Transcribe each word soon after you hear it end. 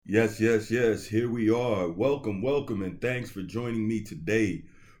Yes. Here we are. Welcome, and thanks for joining me today.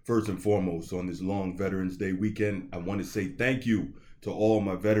 First and foremost, on this long Veterans Day weekend, I want to say thank you to all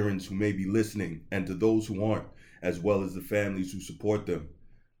my veterans who may be listening and to those who aren't, as well as the families who support them.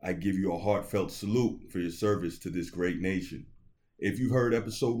 I give you a heartfelt salute for your service to this great nation. If you heard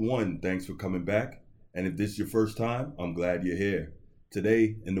episode 1, thanks for coming back. And if this is your first time, I'm glad you're here.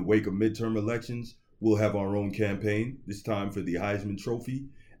 Today, in the wake of midterm elections, we'll have our own campaign, this time for the Heisman Trophy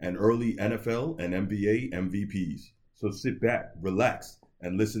and early NFL and NBA MVPs. So sit back, relax,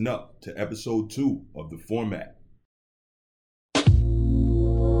 and listen up to episode 2 of The Format.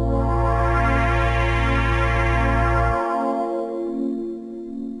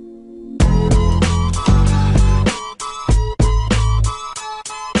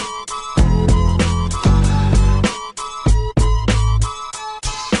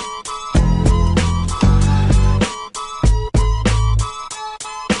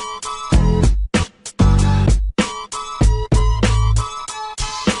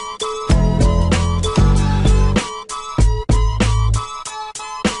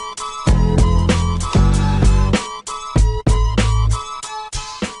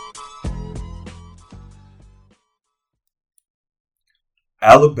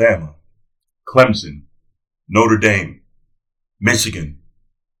 Alabama, Clemson, Notre Dame, Michigan,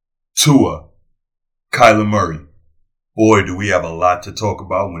 Tua, Kyler Murray. Boy, do we have a lot to talk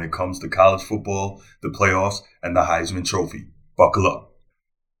about when it comes to college football, the playoffs, and the Heisman Trophy. Buckle up.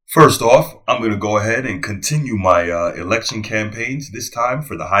 First off, I'm going to go ahead and continue my election campaigns, this time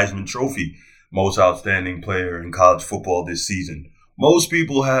for the Heisman Trophy, most outstanding player in college football this season. Most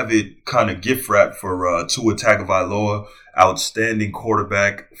people have it kind of gift wrapped for Tua Tagovailoa, outstanding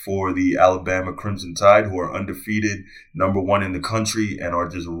quarterback for the Alabama Crimson Tide, who are undefeated, number 1 in the country, and are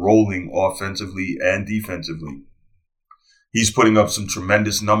just rolling offensively and defensively. He's putting up some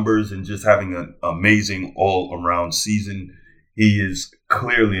tremendous numbers and just having an amazing all-around season. He is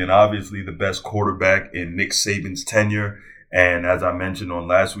clearly and obviously the best quarterback in Nick Saban's tenure, and as I mentioned on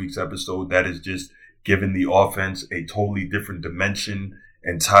last week's episode, that is just giving the offense a totally different dimension,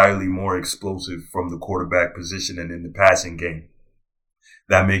 entirely more explosive from the quarterback position and in the passing game.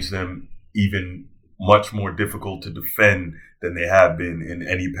 That makes them even much more difficult to defend than they have been in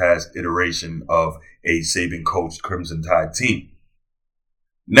any past iteration of a Saban-coached Crimson Tide team.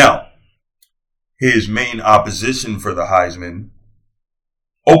 Now, his main opposition for the Heisman,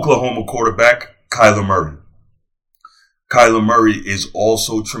 Oklahoma quarterback Kyler Murray. Kyler Murray is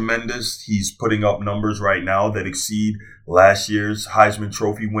also tremendous. He's putting up numbers right now that exceed last year's Heisman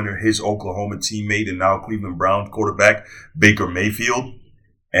Trophy winner, his Oklahoma teammate and now Cleveland Browns quarterback, Baker Mayfield.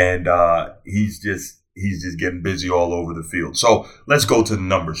 And he's just getting busy all over the field. So let's go to the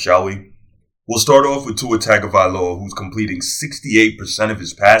numbers, shall we? We'll start off with Tua Tagovailoa, who's completing 68% of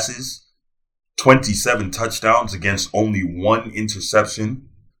his passes, 27 touchdowns against only 1 interception,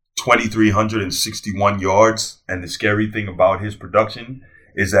 2,361 yards, and the scary thing about his production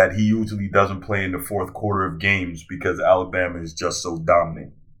is that he usually doesn't play in the fourth quarter of games because Alabama is just so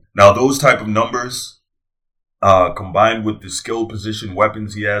dominant. Now, those type of numbers, combined with the skill position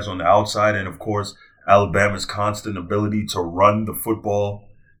weapons he has on the outside, and of course, Alabama's constant ability to run the football,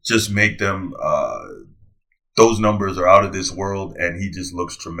 just make them, those numbers are out of this world, and he just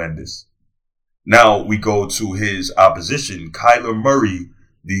looks tremendous. Now we go to his opposition, Kyler Murray,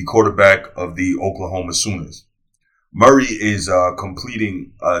 the quarterback of the Oklahoma Sooners. Murray is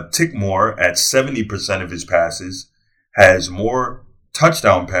completing a tick more at 70% of his passes, has more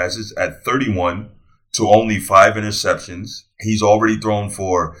touchdown passes at 31 to only 5 interceptions. He's already thrown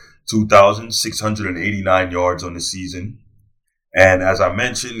for 2,689 yards on the season. And as I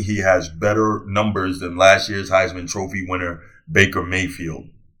mentioned, he has better numbers than last year's Heisman Trophy winner, Baker Mayfield.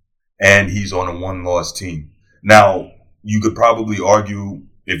 And he's on a 1-loss team. Now, you could probably argue,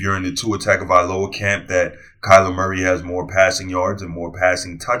 if you're in the Tua Tagovailoa camp, that Kyler Murray has more passing yards and more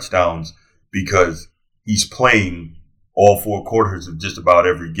passing touchdowns because he's playing all 4 quarters of just about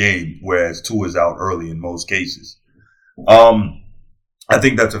every game, whereas Tua's out early in most cases. I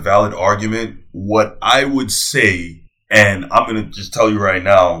think that's a valid argument. What I would say, and I'm going to just tell you right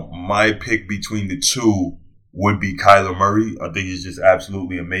now, my pick between the two would be Kyler Murray. I think he's just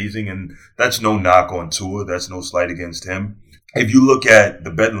absolutely amazing, and that's no knock on Tua. That's no slight against him. If you look at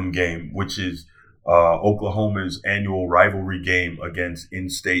the Bedlam game, which is Oklahoma's annual rivalry game against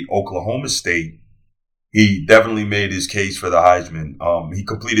in-state Oklahoma State, he definitely made his case for the Heisman. He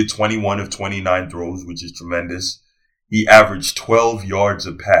completed 21 of 29 throws, which is tremendous. He averaged 12 yards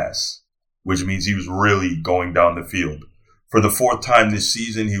a pass, which means he was really going down the field. For the 4th time this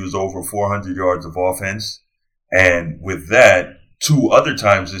season, he was over 400 yards of offense. And with that, 2 other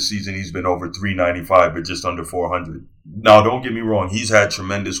times this season, he's been over 395, but just under 400. Now, don't get me wrong. He's had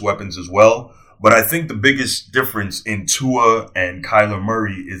tremendous weapons as well. But I think the biggest difference in Tua and Kyler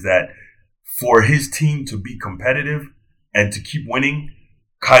Murray is that for his team to be competitive and to keep winning,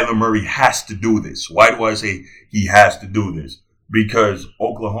 Kyler Murray has to do this. Why do I say he has to do this? Because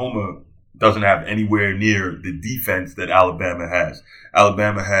Oklahoma doesn't have anywhere near the defense that Alabama has.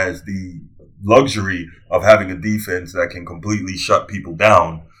 Alabama has the luxury of having a defense that can completely shut people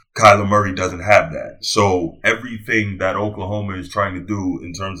down. Kyler Murray doesn't have that. So everything that Oklahoma is trying to do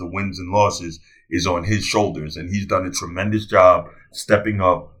in terms of wins and losses is on his shoulders. And he's done a tremendous job stepping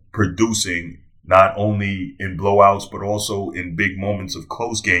up, producing, not only in blowouts, but also in big moments of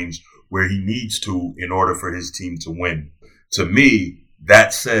close games where he needs to in order for his team to win. To me,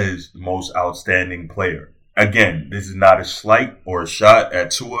 that says the most outstanding player. Again, this is not a slight or a shot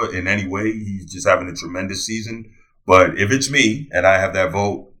at Tua in any way. He's just having a tremendous season. But if it's me and I have that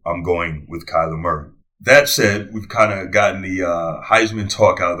vote, I'm going with Kyler Murray. That said, we've kind of gotten the Heisman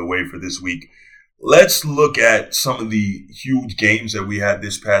talk out of the way for this week. Let's look at some of the huge games that we had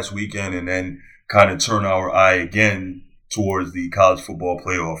this past weekend and then kind of turn our eye again towards the college football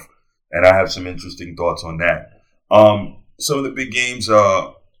playoff. And I have some interesting thoughts on that. Some of the big games,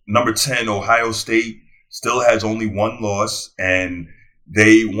 number 10, Ohio State still has only one loss, and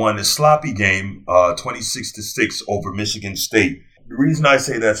they won a sloppy game, 26-6 over Michigan State. The reason I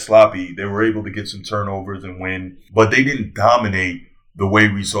say that's sloppy, they were able to get some turnovers and win, but they didn't dominate the way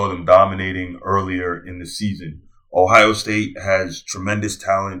we saw them dominating earlier in the season. Ohio State has tremendous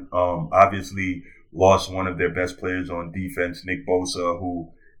talent. Obviously lost one of their best players on defense, Nick Bosa,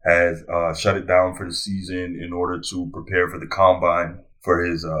 who has shut it down for the season in order to prepare for the combine for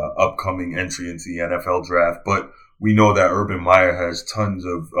his upcoming entry into the NFL draft. But we know that Urban Meyer has tons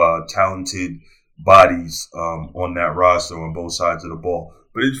of talented bodies on that roster on both sides of the ball.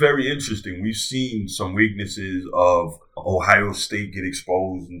 But it's very interesting. We've seen some weaknesses of Ohio State get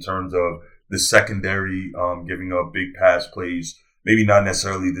exposed in terms of the secondary giving up big pass plays. Maybe not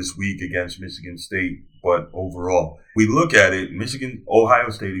necessarily this week against Michigan State, but overall. We look at it, Ohio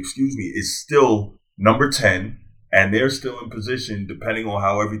State, is still number 10. And they're still in position, depending on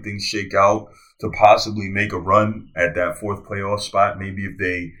how everything shake out, to possibly make a run at that fourth playoff spot. Maybe if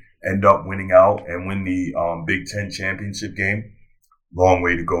they end up winning out and win the Big Ten championship game. Long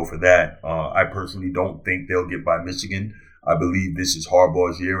way to go for that. I personally don't think they'll get by Michigan. I believe this is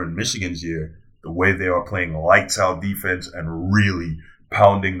Harbaugh's year and Michigan's year. The way they are playing lights out defense and really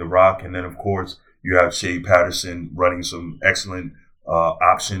pounding the rock. And then, of course, you have Shea Patterson running some excellent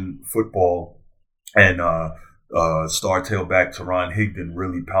option football and star tailback Teron Higdon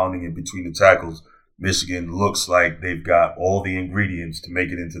really pounding in between the tackles. Michigan looks like they've got all the ingredients to make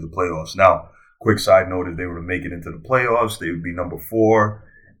it into the playoffs. Now, quick side note, if they were to make it into the playoffs, they would be number 4.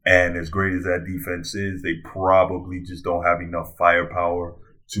 And as great as that defense is, they probably just don't have enough firepower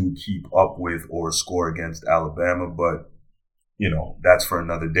to keep up with or score against Alabama. But, that's for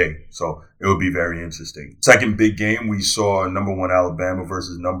another day. So it would be very interesting. Second big game, we saw number 1 Alabama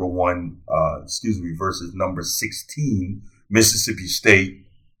versus number 16 Mississippi State.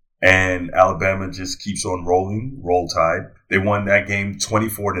 And Alabama just keeps on rolling, roll tide. They won that game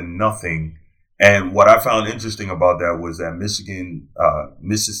 24-0. And what I found interesting about that was that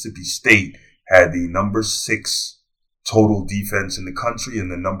Mississippi State had the number 6 total defense in the country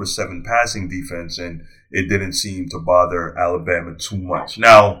and the number 7 passing defense, and it didn't seem to bother Alabama too much.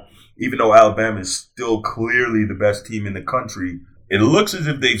 Now, even though Alabama is still clearly the best team in the country, it looks as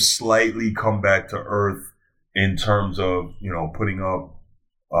if they've slightly come back to earth in terms of, putting up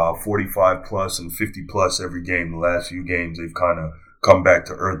 45 plus and 50 plus every game. The last few games, they've kind of come back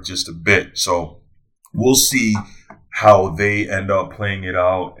to earth just a bit. So we'll see how they end up playing it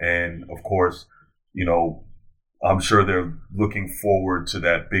out. And of course, I'm sure they're looking forward to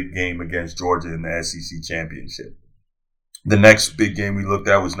that big game against Georgia in the SEC championship. The next big game we looked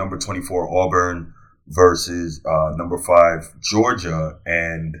at was number 24 Auburn versus number 5 Georgia.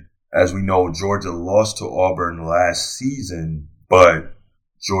 And as we know, Georgia lost to Auburn last season, but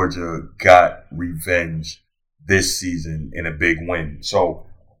Georgia got revenge this season in a big win. So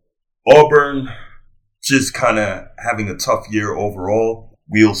Auburn just kind of having a tough year overall.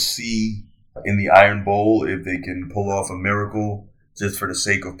 We'll see in the Iron Bowl if they can pull off a miracle just for the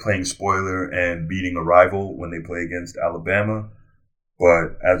sake of playing spoiler and beating a rival when they play against Alabama.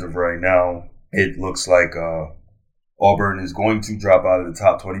 But as of right now, it looks like Auburn is going to drop out of the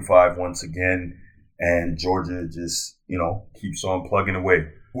top 25 once again, and Georgia just, keeps on plugging away.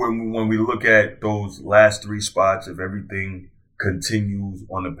 When we look at those last 3 spots, if everything continues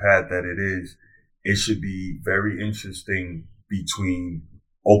on the path that it is, it should be very interesting between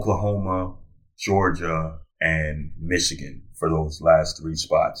Oklahoma, Georgia, and Michigan for those last three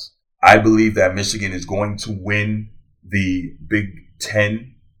spots. I believe that Michigan is going to win the Big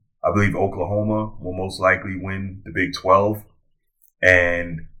Ten. I believe Oklahoma will most likely win the Big 12.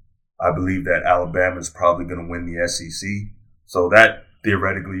 And I believe that Alabama is probably going to win the SEC. So that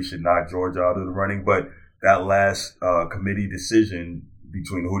theoretically should knock Georgia out of the running. But that last committee decision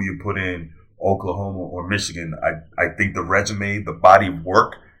between who do you put in, Oklahoma or Michigan, I think the resume, the body of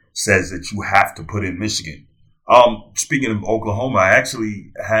work says that you have to put in Michigan. Speaking of Oklahoma, I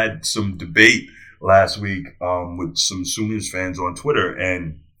actually had some debate last week with some Sooners fans on Twitter,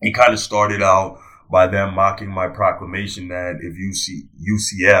 and it kind of started out by them mocking my proclamation that if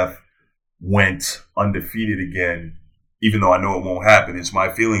UCF went undefeated again, even though I know it won't happen, it's my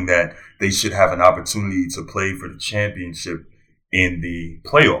feeling that they should have an opportunity to play for the championship in the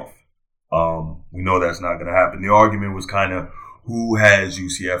playoff. We know that's not going to happen. The argument was kind of who has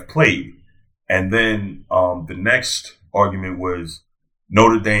UCF played? And then the next argument was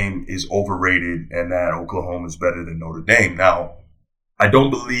Notre Dame is overrated and that Oklahoma is better than Notre Dame. Now, I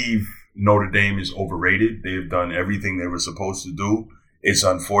don't believe Notre Dame is overrated. They've done everything they were supposed to do. It's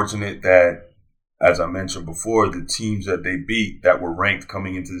unfortunate that, as I mentioned before, the teams that they beat that were ranked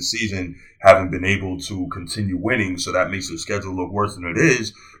coming into the season haven't been able to continue winning. So that makes their schedule look worse than it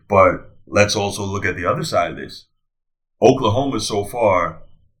is. But let's also look at the other side of this. Oklahoma so far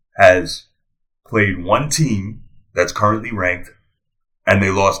has played one team that's currently ranked, and they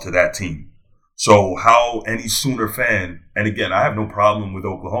lost to that team. So how any Sooner fan, and again, I have no problem with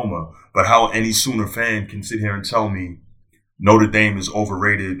Oklahoma, but how any Sooner fan can sit here and tell me Notre Dame is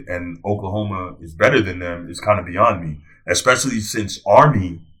overrated and Oklahoma is better than them is kind of beyond me, especially since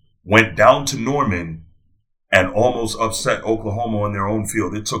Army went down to Norman and almost upset Oklahoma on their own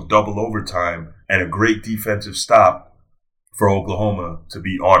field. It took double overtime and a great defensive stop for Oklahoma to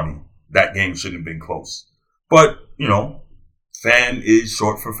beat Army. That game shouldn't have been close. But, fan is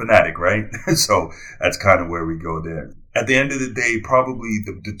short for fanatic, right? So that's kind of where we go there. At the end of the day, probably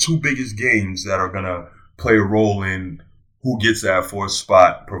the two biggest games that are going to play a role in who gets that fourth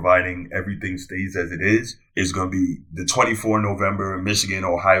spot, providing everything stays as it is going to be the 24 November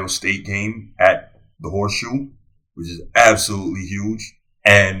Michigan-Ohio State game at the Horseshoe, which is absolutely huge.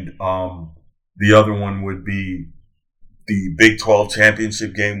 And the other one would be the Big 12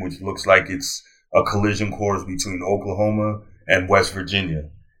 championship game, which looks like it's a collision course between Oklahoma and West Virginia.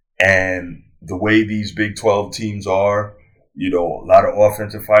 And the way these Big 12 teams are, a lot of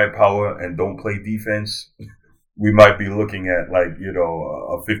offensive firepower and don't play defense, we might be looking at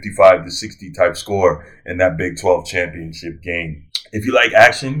a 55 to 60 type score in that Big 12 championship game. If you like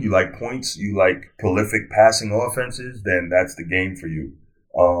action, you like points, you like prolific passing offenses, then that's the game for you.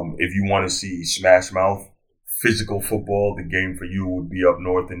 If you want to see smash mouth, physical football, the game for you would be up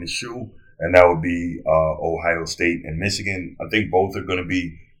north in the shoe, and that would be Ohio State and Michigan. I think both are going to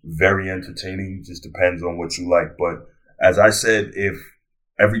be very entertaining. Just depends on what you like. But as I said, if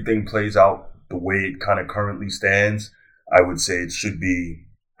everything plays out the way it kind of currently stands, I would say it should be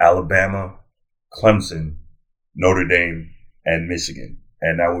Alabama, Clemson, Notre Dame, and Michigan.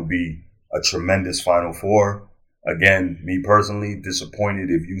 And that would be a tremendous Final Four. Again, me personally, disappointed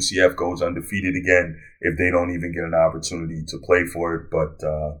if UCF goes undefeated again, if they don't even get an opportunity to play for it. But,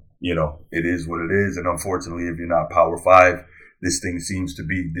 it is what it is. And unfortunately, if you're not Power 5, this thing seems to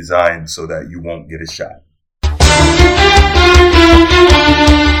be designed so that you won't get a shot.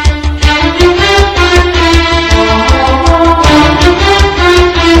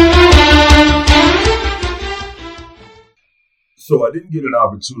 So I didn't get an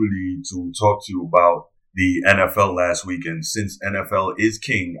opportunity to talk to you about the NFL last weekend, since NFL is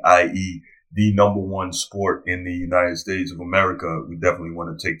king, i.e. the number one sport in the United States of America. We definitely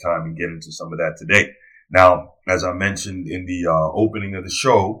want to take time and get into some of that today. Now, as I mentioned in the opening of the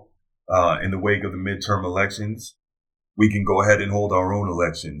show, in the wake of the midterm elections, we can go ahead and hold our own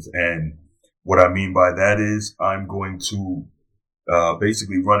elections. And what I mean by that is I'm going to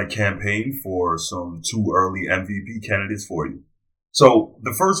basically run a campaign for some 2 early MVP candidates for you. So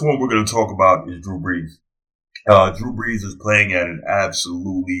the first one we're going to talk about is Drew Brees. Drew Brees is playing at an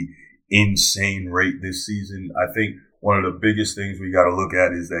absolutely insane rate this season. I think one of the biggest things we got to look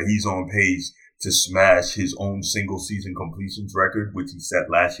at is that he's on pace to smash his own single season completions record, which he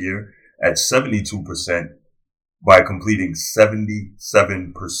set last year at 72% by completing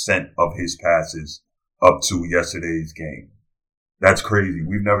 77% of his passes up to yesterday's game. That's crazy.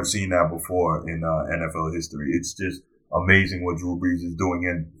 We've never seen that before in NFL history. It's just amazing what Drew Brees is doing.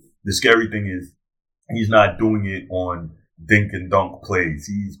 And the scary thing is he's not doing it on dink and dunk plays.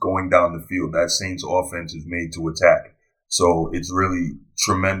 He's going down the field. That Saints offense is made to attack. So it's really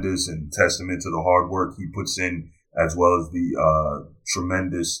tremendous and testament to the hard work he puts in, as well as the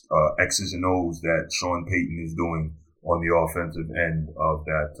tremendous X's and O's that Sean Payton is doing on the offensive end of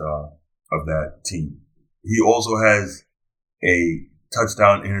that team. He also has a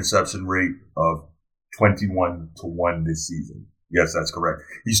touchdown interception rate of 21-1 this season. Yes, that's correct.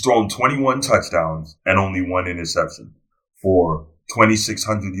 He's thrown 21 touchdowns and only one interception for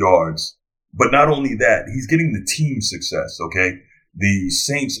 2,600 yards. But not only that, he's getting the team success, okay? The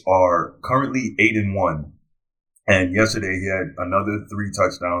Saints are currently 8-1. And yesterday he had another 3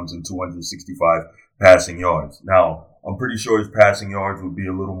 touchdowns and 265 passing yards. Now, I'm pretty sure his passing yards would be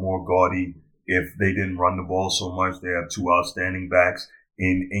a little more gaudy if they didn't run the ball so much. They have 2 outstanding backs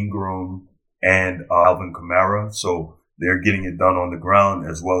in Ingram and Alvin Kamara. So they're getting it done on the ground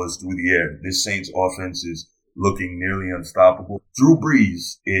as well as through the air. This Saints offense is looking nearly unstoppable. Drew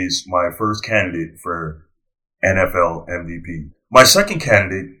Brees is my first candidate for NFL MVP. My second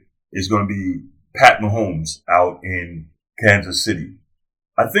candidate is going to be Pat Mahomes out in Kansas City.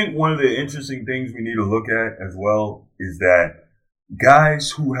 I think one of the interesting things we need to look at as well is that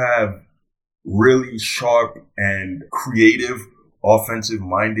guys who have really sharp and creative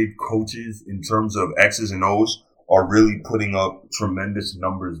offensive-minded coaches in terms of X's and O's are really putting up tremendous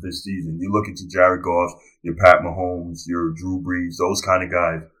numbers this season. You look into Jared Goff, your Pat Mahomes, your Drew Brees, those kind of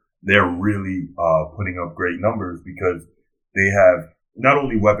guys, they're really putting up great numbers because they have not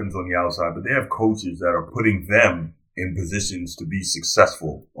only weapons on the outside, but they have coaches that are putting them in positions to be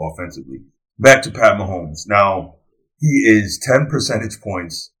successful offensively. Back to Pat Mahomes. Now, he is 10 percentage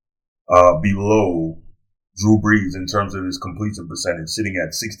points below Drew Brees in terms of his completion percentage, sitting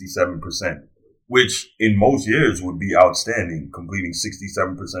at 67%, which in most years would be outstanding, completing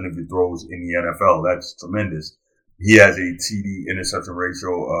 67% of your throws in the NFL. That's tremendous. He has a TD interception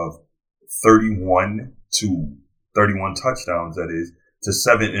ratio of 31 touchdowns, that is, to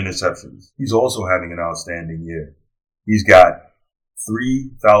 7 interceptions. He's also having an outstanding year. He's got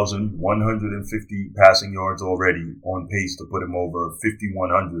 3,150 passing yards already, on pace to put him over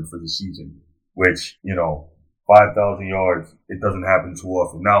 5,100 for the season, which, 5,000 yards, it doesn't happen too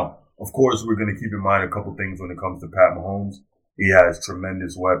often. Now, of course, we're going to keep in mind a couple things when it comes to Pat Mahomes. He has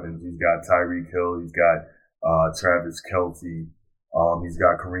tremendous weapons. He's got Tyreek Hill. He's got Travis Kelce. He's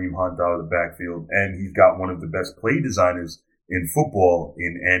got Kareem Hunt out of the backfield. And he's got one of the best play designers in football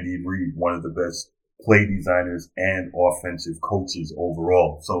in Andy Reid, one of the best play designers and offensive coaches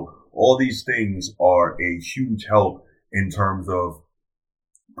overall. So all these things are a huge help in terms of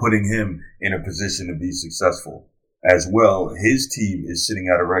putting him in a position to be successful. As well, his team is sitting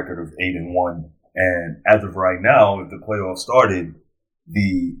at a record of 8-1. And as of right now, if the playoffs started,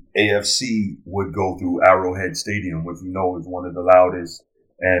 the AFC would go through Arrowhead Stadium, which we know is one of the loudest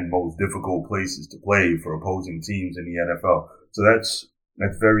and most difficult places to play for opposing teams in the NFL. So that's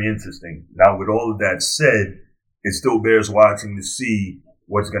very interesting. Now, with all of that said, it still bears watching to see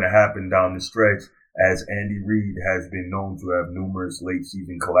what's going to happen down the stretch, as Andy Reid has been known to have numerous late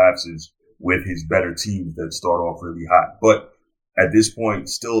season collapses with his better teams that start off really hot. But at this point,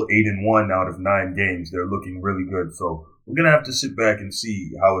 still 8-1 out of 9 games. They're looking really good. So we're going to have to sit back and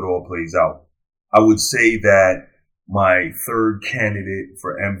see how it all plays out. I would say that my third candidate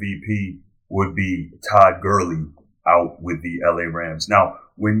for MVP would be Todd Gurley out with the LA Rams. Now,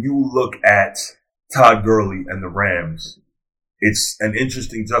 when you look at Todd Gurley and the Rams, it's an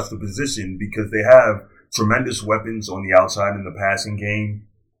interesting juxtaposition because they have tremendous weapons on the outside in the passing game.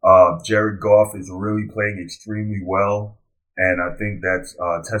 Jared Goff is really playing extremely well, and I think that's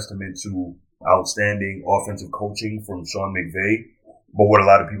a testament to outstanding offensive coaching from Sean McVay. But what a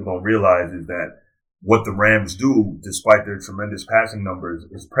lot of people don't realize is that what the Rams do, despite their tremendous passing numbers,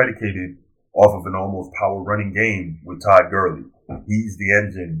 is predicated off of an almost power running game with Todd Gurley. He's the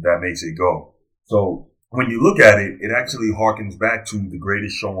engine that makes it go. So when you look at it, it actually harkens back to the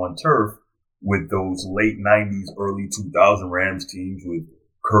greatest show on turf with those late 90s, early 2000 Rams teams with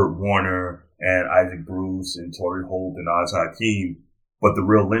Kurt Warner and Isaac Bruce and Torrey Holt and Oz Hakeem. But the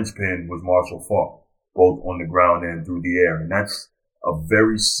real linchpin was Marshall Faulk, both on the ground and through the air. And that's a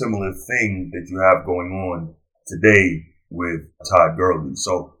very similar thing that you have going on today with Todd Gurley.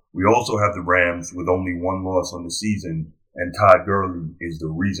 So we also have the Rams with only 1 loss on the season, and Todd Gurley is the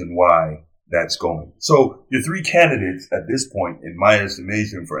reason why that's going. So your 3 candidates at this point, in my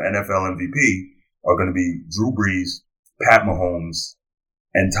estimation, for NFL MVP are going to be Drew Brees, Pat Mahomes,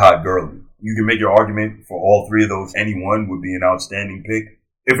 and Todd Gurley. You can make your argument for all 3 of those. Any one would be an outstanding pick.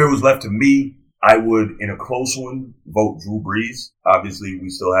 If it was left to me, I would, in a close one, vote Drew Brees. Obviously, we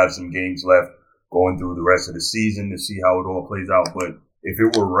still have some games left going through the rest of the season to see how it all plays out. But if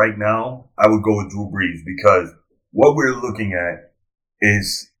it were right now, I would go with Drew Brees because what we're looking at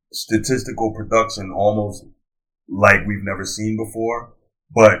is statistical production almost like we've never seen before.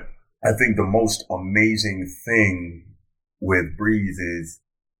 But I think the most amazing thing with Brees is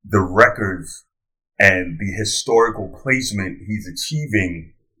the records and the historical placement he's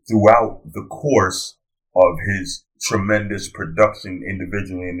achieving throughout the course of his tremendous production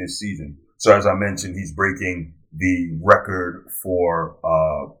individually in this season. So as I mentioned, he's breaking the record for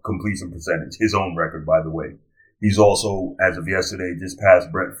completion percentage, his own record, by the way. He's also, as of yesterday, just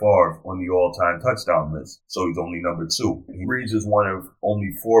passed Brett Favre on the all-time touchdown list. So he's only number 2. Brees is one of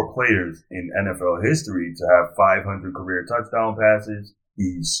only 4 players in NFL history to have 500 career touchdown passes.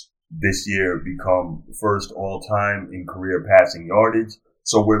 He's this year become first all-time in career passing yardage.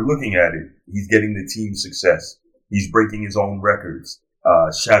 So we're looking at it. He's getting the team success. He's breaking his own records,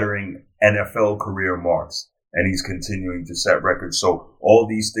 shattering NFL career marks, and he's continuing to set records. So all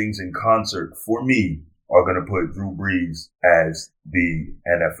these things in concert, for me, are going to put Drew Brees as the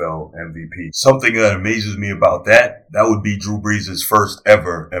NFL MVP. Something that amazes me about that would be Drew Brees' first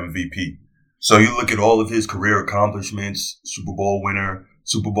ever MVP. So you look at all of his career accomplishments: Super Bowl winner,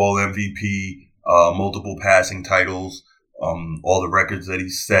 Super Bowl MVP, multiple passing titles, all the records that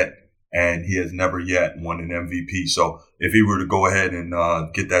he's set, and he has never yet won an MVP. So if he were to go ahead and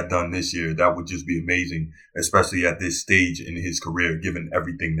get that done this year, that would just be amazing, especially at this stage in his career, given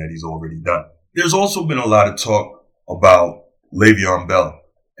everything that he's already done. There's also been a lot of talk about Le'Veon Bell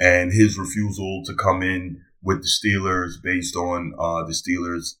and his refusal to come in with the Steelers based on the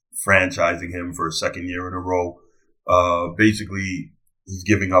Steelers franchising him for a second year in a row. Basically, he's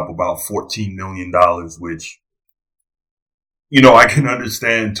giving up about $14 million, which, I can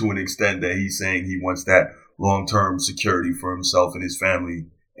understand to an extent that he's saying he wants that long-term security for himself and his family.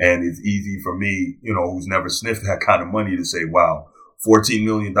 And it's easy for me, who's never sniffed that kind of money, to say, wow, $14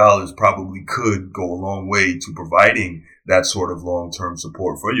 million probably could go a long way to providing that sort of long-term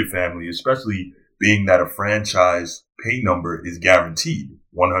support for your family, especially being that a franchise pay number is guaranteed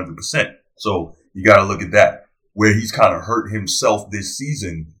 100%. So you got to look at that. Where he's kind of hurt himself this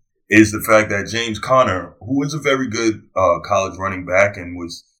season is the fact that James Conner, who is a very good college running back and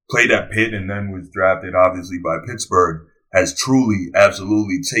was played at Pitt and then was drafted obviously by Pittsburgh, has truly,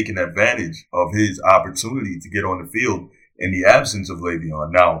 absolutely taken advantage of his opportunity to get on the field in the absence of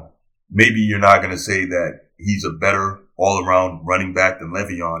Le'Veon. Now, maybe you're not going to say that he's a better all-around running back than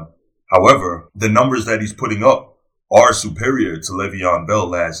Le'Veon. However, the numbers that he's putting up are superior to Le'Veon Bell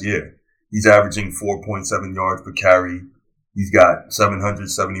last year. He's averaging 4.7 yards per carry. He's got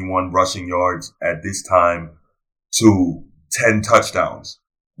 771 rushing yards at this time to 10 touchdowns.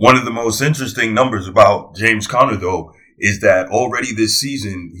 One of the most interesting numbers about James Conner, though, is that already this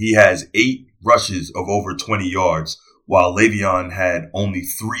season, he has 8 rushes of over 20 yards, while Le'Veon had only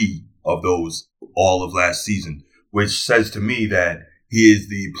 3 of those all of last season, which says to me that he is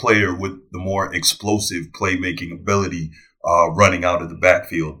the player with the more explosive playmaking ability running out of the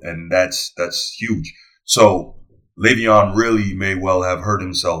backfield, and that's huge. So Le'Veon really may well have hurt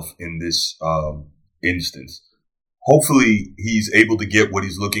himself in this instance. Hopefully he's able to get what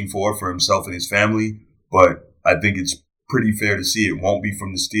he's looking for himself and his family, but I think it's pretty fair to see it won't be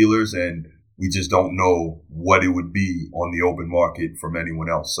from the Steelers, and we just don't know what it would be on the open market from anyone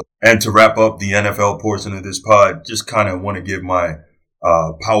else. So, and to wrap up the NFL portion of this pod, just kind of want to give my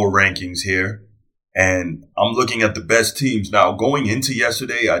power rankings here. And I'm looking at the best teams. Now, going into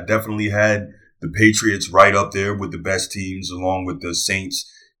yesterday, I definitely had the Patriots right up there with the best teams, along with the Saints,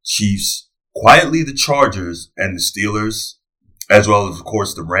 Chiefs, quietly the Chargers, and the Steelers, as well as, of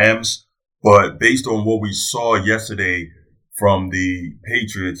course, the Rams. But based on what we saw yesterday from the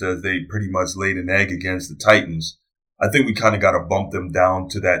Patriots as they pretty much laid an egg against the Titans, I think we kind of got to bump them down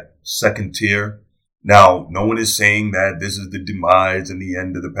to that second tier. Now, no one is saying that this is the demise and the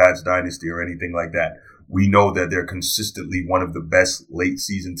end of the Pats dynasty or anything like that. We know that they're consistently one of the best late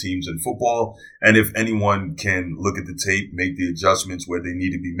season teams in football. And if anyone can look at the tape, make the adjustments where they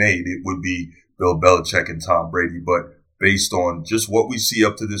need to be made, it would be Bill Belichick and Tom Brady. But based on just what we see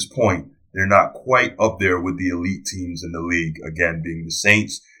up to this point, they're not quite up there with the elite teams in the league. Again, being the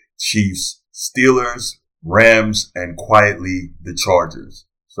Saints, Chiefs, Steelers, Rams, and quietly the Chargers.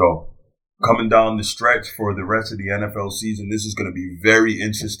 So coming down the stretch for the rest of the NFL season, this is going to be very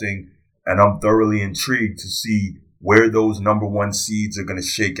interesting. And I'm thoroughly intrigued to see where those number 1 seeds are going to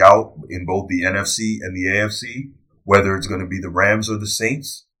shake out in both the NFC and the AFC, whether it's going to be the Rams or the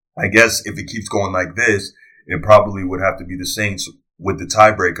Saints. I guess if it keeps going like this, it probably would have to be the Saints with the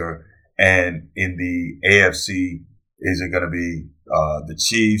tiebreaker. And in the AFC, is it going to be the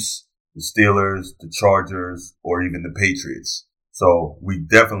Chiefs, the Steelers, the Chargers, or even the Patriots? So we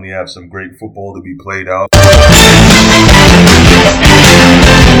definitely have some great football to be played out.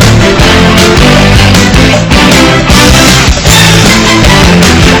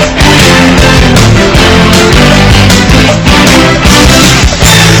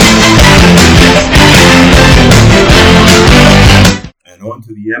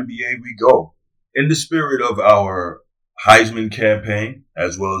 into the NBA we go. In the spirit of our Heisman campaign,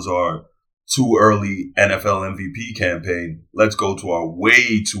 as well as our too early NFL MVP campaign, let's go to our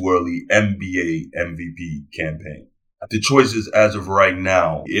way too early NBA MVP campaign. The choices as of right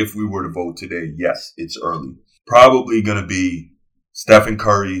now, if we were to vote today, yes, it's early. Probably going to be Stephen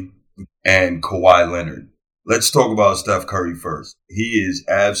Curry and Kawhi Leonard. Let's talk about Steph Curry first. He is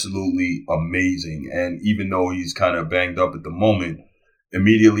absolutely amazing. And even though he's kind of banged up at the moment,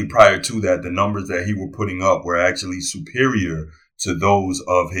 immediately prior to that, the numbers that he were putting up were actually superior to those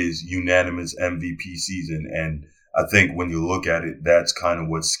of his unanimous MVP season. And I think when you look at it, that's kind of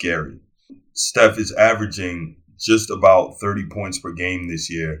what's scary. Steph is averaging just about 30 points per game this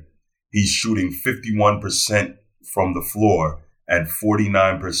year. He's shooting 51% from the floor and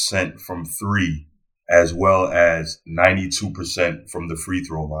 49% from three, as well as 92% from the free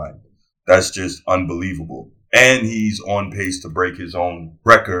throw line. That's just unbelievable. And he's on pace to break his own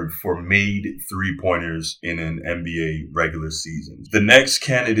record for made three-pointers in an NBA regular season. The next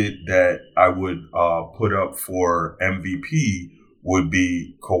candidate that I would put up for MVP would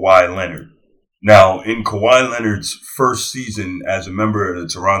be Kawhi Leonard. Now, in Kawhi Leonard's first season as a member of the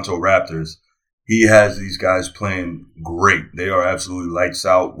Toronto Raptors, he has these guys playing great. They are absolutely lights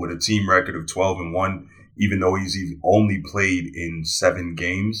out with a team record of 12-1, even though he's only played in 7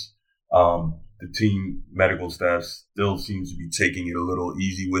 games. The team medical staff still seems to be taking it a little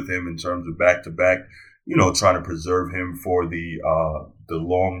easy with him in terms of back-to-back, trying to preserve him for the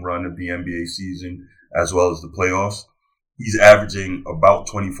long run of the NBA season as well as the playoffs. He's averaging about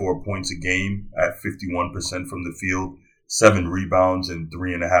 24 points a game at 51% from the field, 7 rebounds and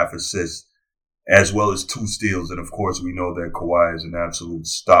 3.5 assists, as well as 2 steals. And of course, we know that Kawhi is an absolute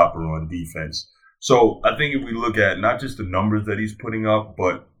stopper on defense. So I think if we look at not just the numbers that he's putting up,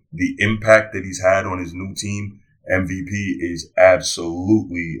 but the impact that he's had on his new team, MVP is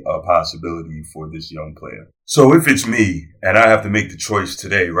absolutely a possibility for this young player. So if it's me and I have to make the choice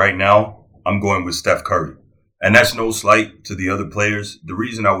today, right now, I'm going with Steph Curry. And that's no slight to the other players. The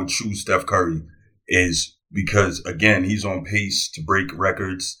reason I would choose Steph Curry is because, again, he's on pace to break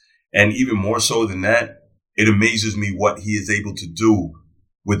records. And even more so than that, it amazes me what he is able to do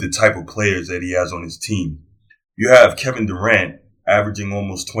with the type of players that he has on his team. You have Kevin Durant averaging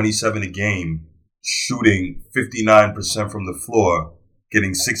almost 27 a game, shooting 59% from the floor,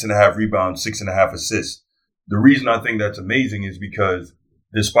 getting 6.5 rebounds, 6.5 assists. The reason I think that's amazing is because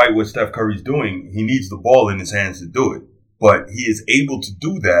despite what Steph Curry's doing, he needs the ball in his hands to do it. But he is able to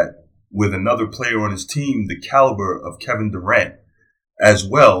do that with another player on his team, the caliber of Kevin Durant. As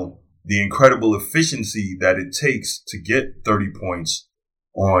well, the incredible efficiency that it takes to get 30 points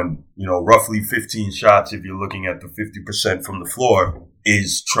on, roughly 15 shots if you're looking at the 50% from the floor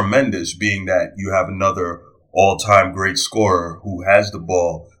is tremendous, being that you have another all-time great scorer who has the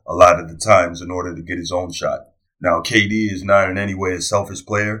ball a lot of the times in order to get his own shot. Now, KD is not in any way a selfish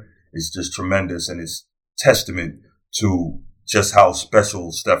player. It's just tremendous, and it's testament to just how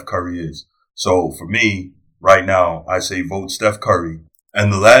special Steph Curry is. So for me, right now, I say vote Steph Curry.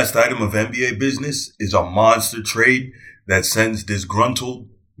 And the last item of NBA business is a monster trade that sends disgruntled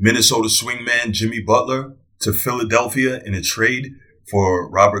Minnesota swingman Jimmy Butler to Philadelphia in a trade for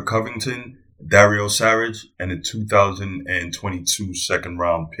Robert Covington, Dario Saric, and a 2022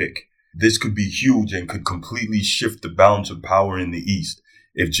 second-round pick. This could be huge and could completely shift the balance of power in the East.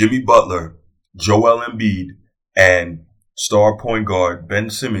 If Jimmy Butler, Joel Embiid, and star point guard Ben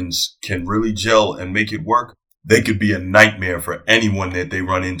Simmons can really gel and make it work, they could be a nightmare for anyone that they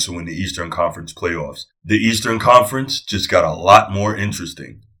run into in the Eastern Conference playoffs. The Eastern Conference just got a lot more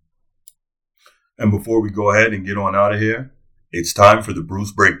interesting. And before we go ahead and get on out of here, it's time for the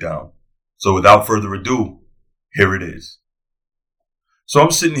Bruce Breakdown. So without further ado, here it is. So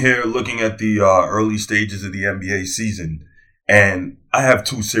I'm sitting here looking at the early stages of the NBA season, and I have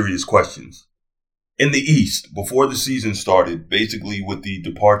 2 serious questions. In the East, before the season started, basically with the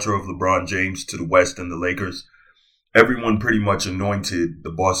departure of LeBron James to the West and the Lakers, everyone pretty much anointed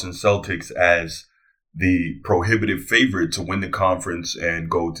the Boston Celtics as the prohibitive favorite to win the conference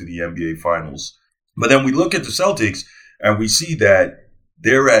and go to the NBA Finals. But then we look at the Celtics and we see that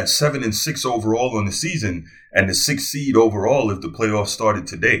they're at 7-6 overall on the season and the 6th seed overall if the playoffs started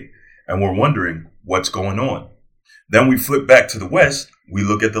today. And we're wondering what's going on. Then we flip back to the West. We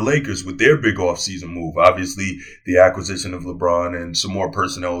look at the Lakers with their big offseason move. Obviously, the acquisition of LeBron and some more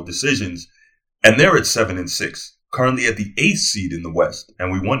personnel decisions. And they're at 7-6, currently at the 8th seed in the West.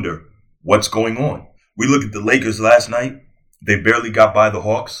 And we wonder what's going on. We look at the Lakers last night. They barely got by the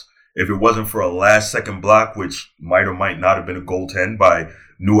Hawks. If it wasn't for a last-second block, which might or might not have been a goaltend by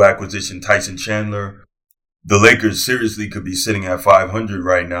new acquisition Tyson Chandler, the Lakers seriously could be sitting at 500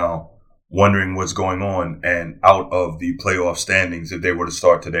 right now, wondering what's going on and out of the playoff standings if they were to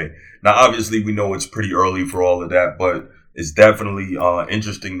start today. Now, obviously, we know it's pretty early for all of that, but it's definitely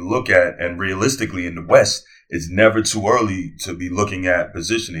interesting to look at. And realistically, in the West, it's never too early to be looking at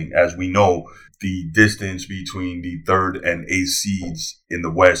positioning. As we know, the distance between the third and eighth seeds in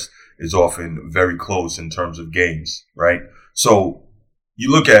the West is often very close in terms of games, right? So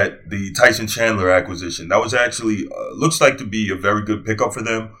you look at the Tyson Chandler acquisition. That was actually looks like to be a very good pickup for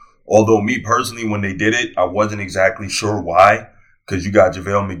them. Although me personally, when they did it, I wasn't exactly sure why. Because you got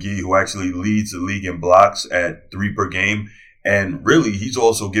JaVale McGee, who actually leads the league in blocks at 3 per game. And really, he's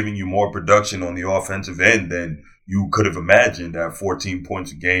also giving you more production on the offensive end than you could have imagined at 14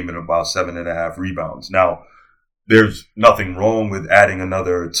 points a game and about 7.5 rebounds. Now, there's nothing wrong with adding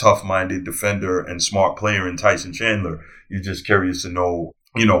another tough-minded defender and smart player in Tyson Chandler. You're just curious to know,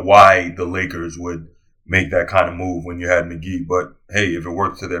 why the Lakers would make that kind of move when you had McGee. But hey, if it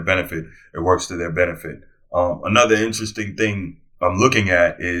works to their benefit, it works to their benefit. Another interesting thing I'm looking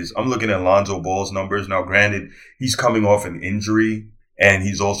at Lonzo Ball's numbers. Now, granted, he's coming off an injury and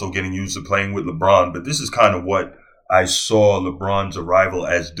he's also getting used to playing with LeBron, but this is kind of what I saw LeBron's arrival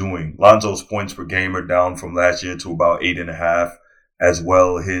as doing. Lonzo's points per game are down from last year to about 8.5, as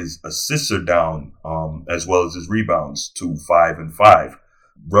well his assists are down, as well as his rebounds to 5 and 5.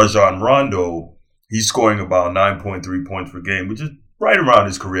 Rajon Rondo, he's scoring about 9.3 points per game, which is right around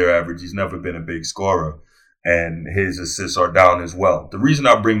his career average. He's never been a big scorer, and his assists are down as well. The reason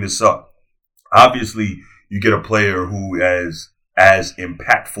I bring this up, obviously, you get a player who is as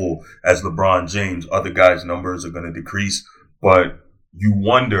impactful as LeBron James. Other guys' numbers are going to decrease, but you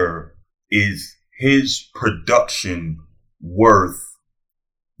wonder, is his production worth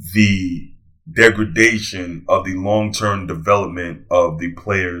the degradation of the long-term development of the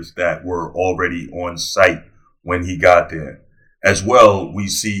players that were already on site when he got there? As well, we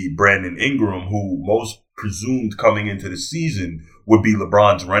see Brandon Ingram, who most presumed coming into the season would be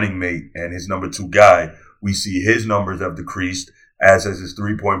LeBron's running mate and his number 2 guy. We see his numbers have decreased, as has his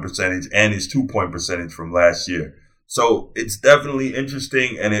 3-point percentage and his 2-point percentage from last year. So it's definitely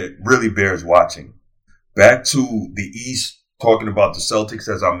interesting, and it really bears watching. Back to the East, talking about the Celtics,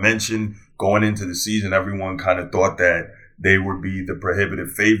 as I mentioned, going into the season, everyone kind of thought that they would be the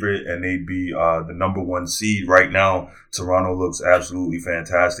prohibitive favorite and they'd be the number 1 seed. Right now, Toronto looks absolutely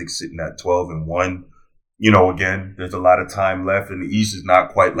fantastic, sitting at 12-1. Again, there's a lot of time left, and the East is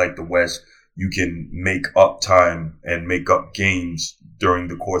not quite like the West. You can make up time and make up games during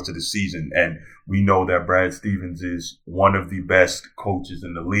the course of the season. And we know that Brad Stevens is one of the best coaches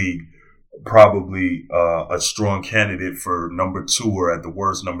in the league, probably a strong candidate for number 2 or at the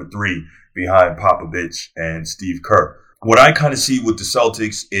worst number 3 behind Popovich and Steve Kerr. What I kind of see with the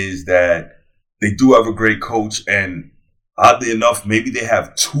Celtics is that they do have a great coach, and oddly enough, maybe they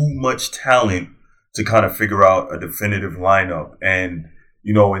have too much talent to kind of figure out a definitive lineup. And,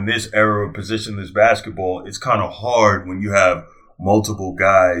 in this era of positionless basketball, it's kind of hard when you have multiple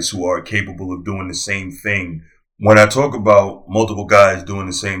guys who are capable of doing the same thing. When I talk about multiple guys doing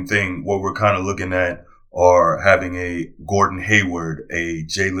the same thing, what we're kind of looking at are having a Gordon Hayward, a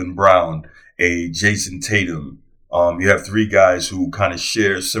Jaylen Brown, a Jason Tatum. You have 3 guys who kind of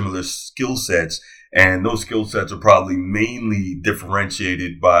share similar skill sets, and those skill sets are probably mainly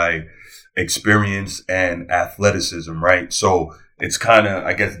differentiated by experience and athleticism, right? So it's kind of,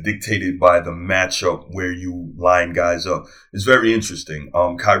 I guess, dictated by the matchup where you line guys up. It's very interesting.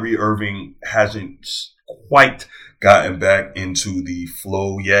 Kyrie Irving hasn't quite gotten back into the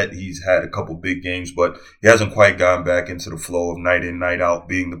flow yet. He's had a couple big games, but he hasn't quite gotten back into the flow of night in, night out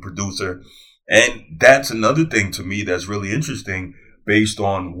being the producer. And that's another thing to me that's really interesting based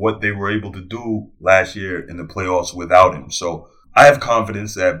on what they were able to do last year in the playoffs without him. So I have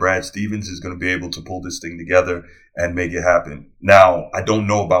confidence that Brad Stevens is going to be able to pull this thing together and make it happen. Now, I don't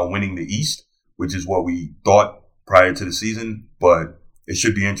know about winning the East, which is what we thought prior to the season, but it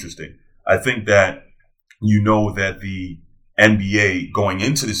should be interesting. I think that that the NBA going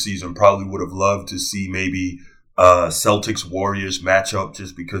into the season probably would have loved to see maybe Celtics Warriors matchup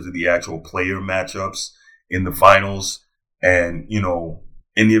just because of the actual player matchups in the finals. And,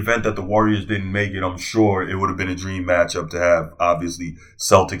 in the event that the Warriors didn't make it, I'm sure it would have been a dream matchup to have, obviously,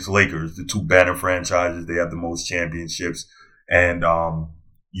 Celtics Lakers, the 2 banner franchises. They have the most championships. And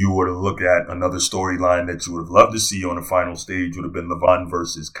you would have looked at another storyline that you would have loved to see on the final stage would have been LeBron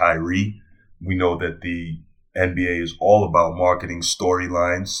versus Kyrie. We know that the NBA is all about marketing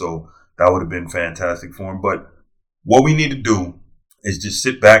storylines, so that would have been fantastic for him. But what we need to do is just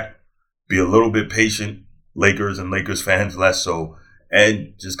sit back, be a little bit patient, Lakers and Lakers fans less so,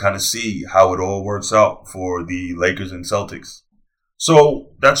 and just kind of see how it all works out for the Lakers and Celtics.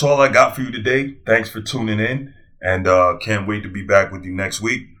 So that's all I got for you today. Thanks for tuning in, and can't wait to be back with you next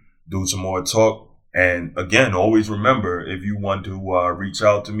week, do some more talk. And again, always remember, if you want to reach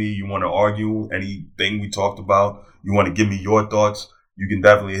out to me, you want to argue anything we talked about, you want to give me your thoughts, you can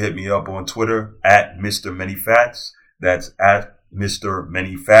definitely hit me up on Twitter at Mr. Many Fats. That's at Mr.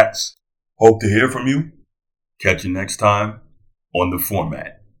 Many Fats. Hope to hear from you. Catch you next time on The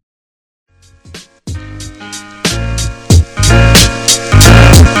Format.